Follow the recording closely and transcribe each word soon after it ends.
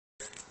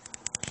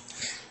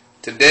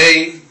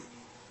Today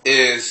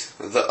is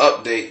the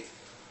update.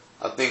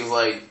 I think it's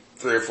like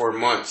 3 or 4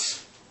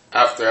 months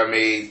after I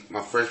made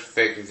my first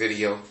perfecting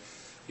video.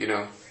 You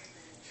know.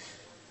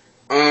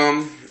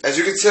 As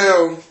you can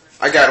tell,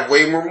 I got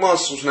way more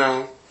muscles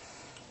now.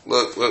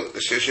 Look,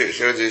 should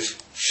I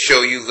just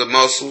show you the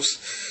muscles?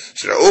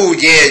 Oh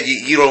yeah,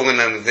 you don't look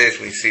none of this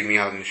when you see me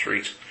out in the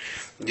streets.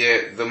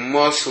 Yeah, the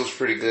muscles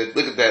pretty good.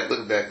 Look at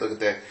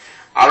that.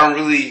 I don't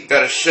really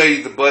gotta show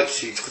you the butt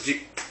cheeks, cause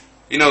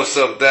you know what's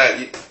up with that.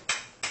 You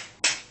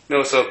know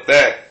what's up with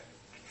that.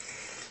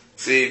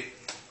 See,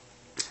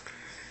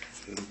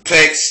 the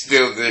pecs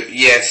still good.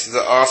 Yes,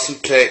 the awesome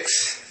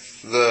pecs.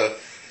 The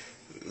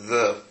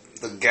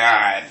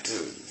guy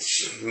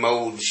to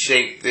mold,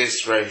 shape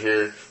this right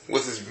here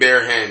with his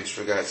bare hands,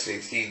 for God's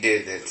sakes. He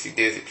did that. He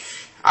did it.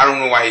 I don't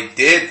know why he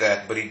did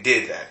that, but he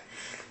did that.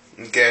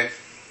 Okay?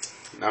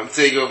 Now I'm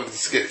taking over the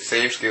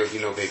same skills, you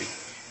know, baby.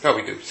 How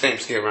we do. Same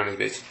skill around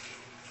this bitch.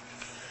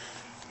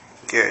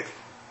 Okay.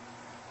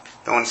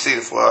 Don't want to see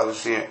the flaws.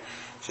 See it.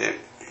 Shit.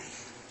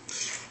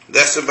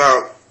 That's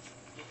about...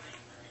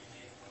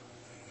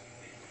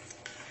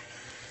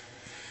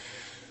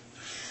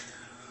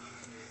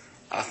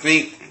 I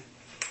think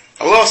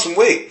I lost some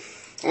weight.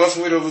 I lost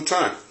some weight over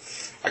time.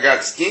 I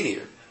got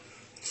skinnier.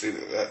 See,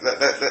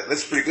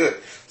 that's pretty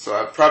good. So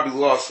I probably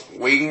lost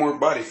way more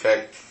body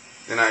fat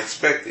than I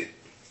expected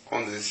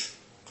on this,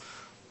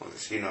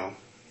 you know,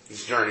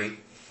 this journey,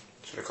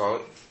 should I call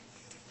it?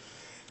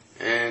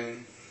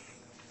 And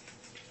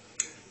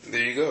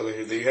there you go.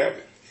 There you have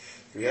it.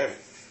 There you have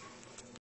it.